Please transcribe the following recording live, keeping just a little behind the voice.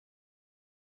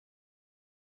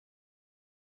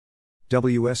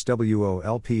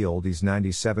Wswo-Lp Oldies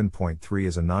 97.3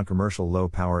 is a non-commercial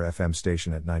low-power FM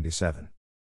station at 97.3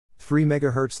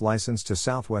 MHz licensed to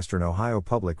Southwestern Ohio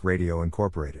Public Radio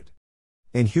Incorporated.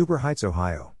 In Huber Heights,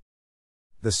 Ohio.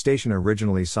 The station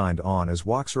originally signed on as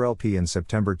WOXR-LP in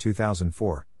September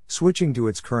 2004, switching to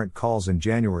its current calls in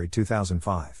January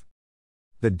 2005.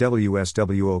 The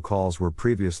WSWO calls were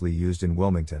previously used in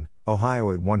Wilmington,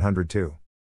 Ohio at 102.3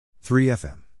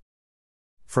 FM.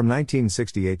 From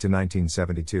 1968 to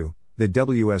 1972, the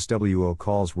WSWO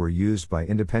calls were used by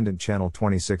Independent Channel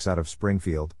 26 out of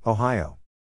Springfield, Ohio.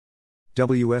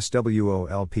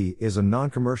 Wswo-Lp is a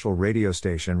non-commercial radio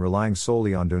station relying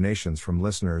solely on donations from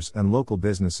listeners and local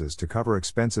businesses to cover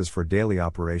expenses for daily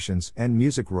operations and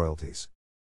music royalties.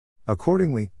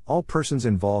 Accordingly, all persons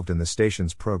involved in the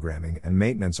station's programming and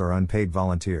maintenance are unpaid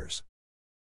volunteers.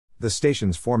 The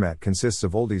station's format consists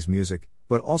of oldies music,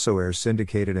 but also airs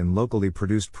syndicated and locally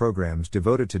produced programs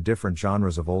devoted to different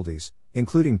genres of oldies,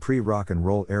 including pre-rock and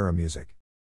roll era music.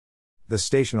 The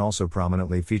station also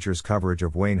prominently features coverage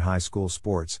of Wayne High School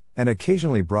sports, and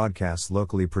occasionally broadcasts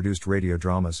locally produced radio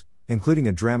dramas, including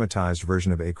a dramatized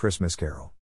version of A Christmas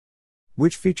Carol,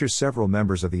 which features several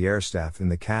members of the air staff in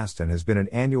the cast and has been an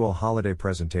annual holiday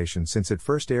presentation since it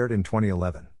first aired in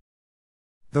 2011.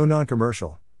 Though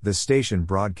non-commercial, the station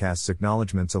broadcasts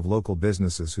acknowledgments of local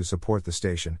businesses who support the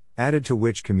station, added to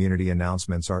which community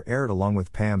announcements are aired along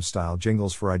with PAM-style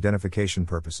jingles for identification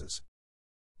purposes.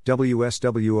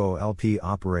 Wswo-Lp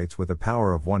operates with a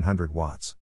power of 100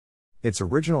 watts. Its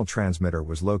original transmitter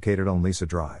was located on Lisa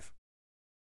Drive.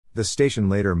 The station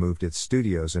later moved its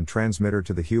studios and transmitter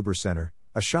to the Huber Center,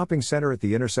 a shopping center at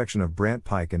the intersection of Brant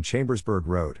Pike and Chambersburg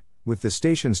Road, with the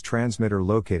station's transmitter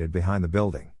located behind the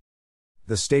building.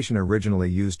 The station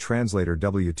originally used translator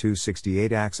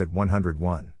W268 AX at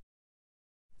 101.5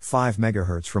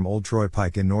 MHz from Old Troy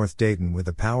Pike in North Dayton with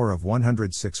a power of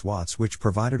 106 watts, which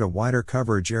provided a wider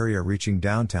coverage area reaching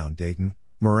downtown Dayton,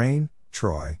 Moraine,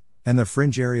 Troy, and the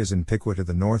fringe areas in Piqua to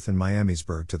the north and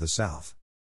Miamisburg to the south.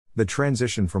 The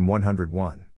transition from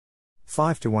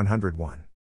 101.5 to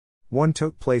 101.1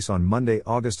 took place on Monday,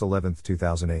 August 11,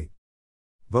 2008.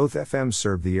 Both FMs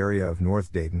served the area of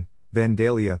North Dayton,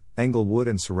 Vandalia, Englewood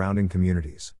and surrounding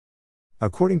communities.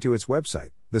 According to its website,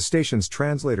 the station's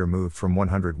translator moved from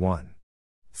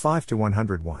 101.5 to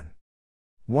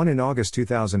 101.1 in August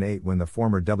 2008 when the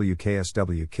former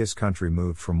WKSW Kiss Country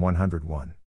moved from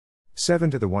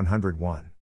 101.7 to the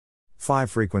 101.5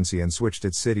 frequency and switched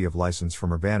its city of license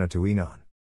from Urbana to Enon.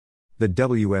 The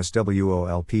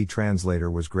Wswo-Lp translator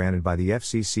was granted by the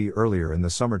FCC earlier in the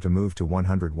summer to move to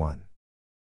 101.1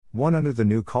 under the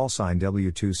new call sign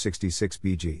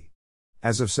W266BG.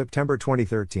 As of September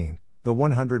 2013, the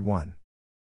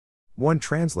 101.1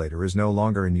 translator is no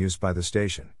longer in use by the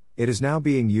station. It is now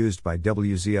being used by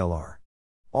WZLR.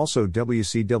 Also,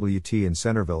 WCWT in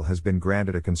Centerville has been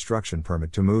granted a construction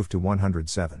permit to move to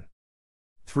 107.3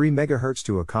 MHz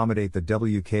to accommodate the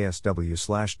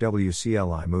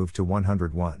WKSW/WCLI move to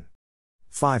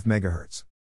 101.5 MHz.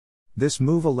 This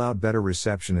move allowed better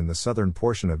reception in the southern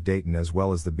portion of Dayton as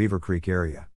well as the Beaver Creek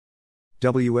area.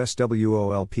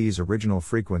 Wswo-Lp's original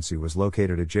frequency was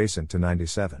located adjacent to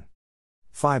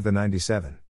 97.5. The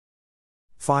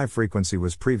 97.5 frequency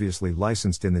was previously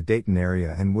licensed in the Dayton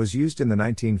area and was used in the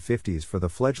 1950s for the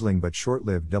fledgling but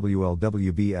short-lived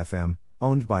WLWB-FM,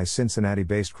 owned by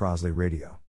Cincinnati-based Crosley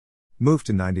Radio. Moved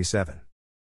to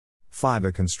 97.5.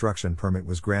 A construction permit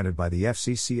was granted by the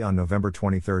FCC on November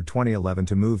 23, 2011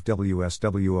 to move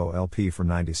Wswo-Lp from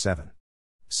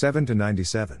 97.7 to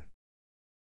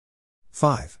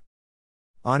 97.5.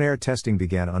 On-air testing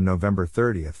began on November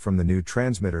 30 from the new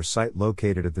transmitter site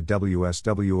located at the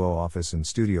WSWO office and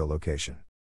studio location.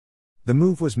 The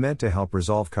move was meant to help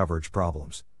resolve coverage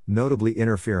problems, notably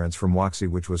interference from WOXR,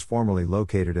 which was formerly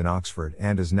located in Oxford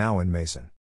and is now in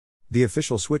Mason. The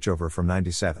official switchover from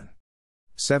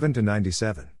 97.7 to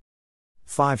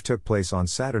 97.5 took place on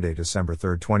Saturday, December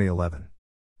 3, 2011.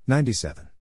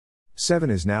 97.7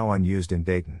 is now unused in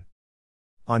Dayton.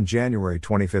 On January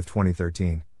 25,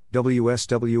 2013,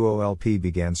 Wswo-Lp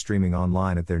began streaming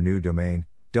online at their new domain,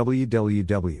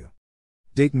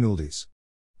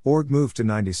 www.daytonoldies.org moved to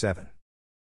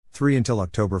 97.3 until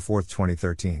October 4,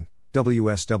 2013.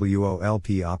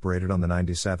 Wswo-Lp operated on the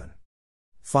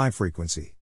 97.5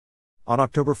 frequency. On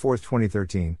October 4,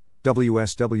 2013,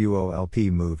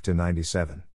 Wswo-Lp moved to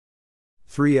 97.3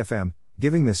 FM,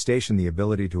 giving the station the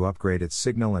ability to upgrade its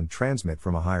signal and transmit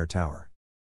from a higher tower.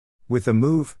 With the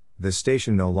move, the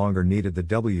station no longer needed the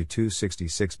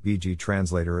W266BG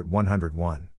translator at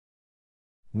 101.1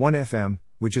 FM,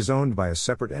 which is owned by a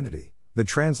separate entity. The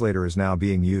translator is now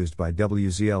being used by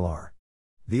WZLR.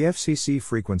 The FCC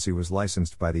frequency was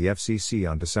licensed by the FCC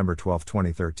on December 12,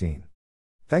 2013.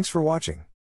 Thanks for watching.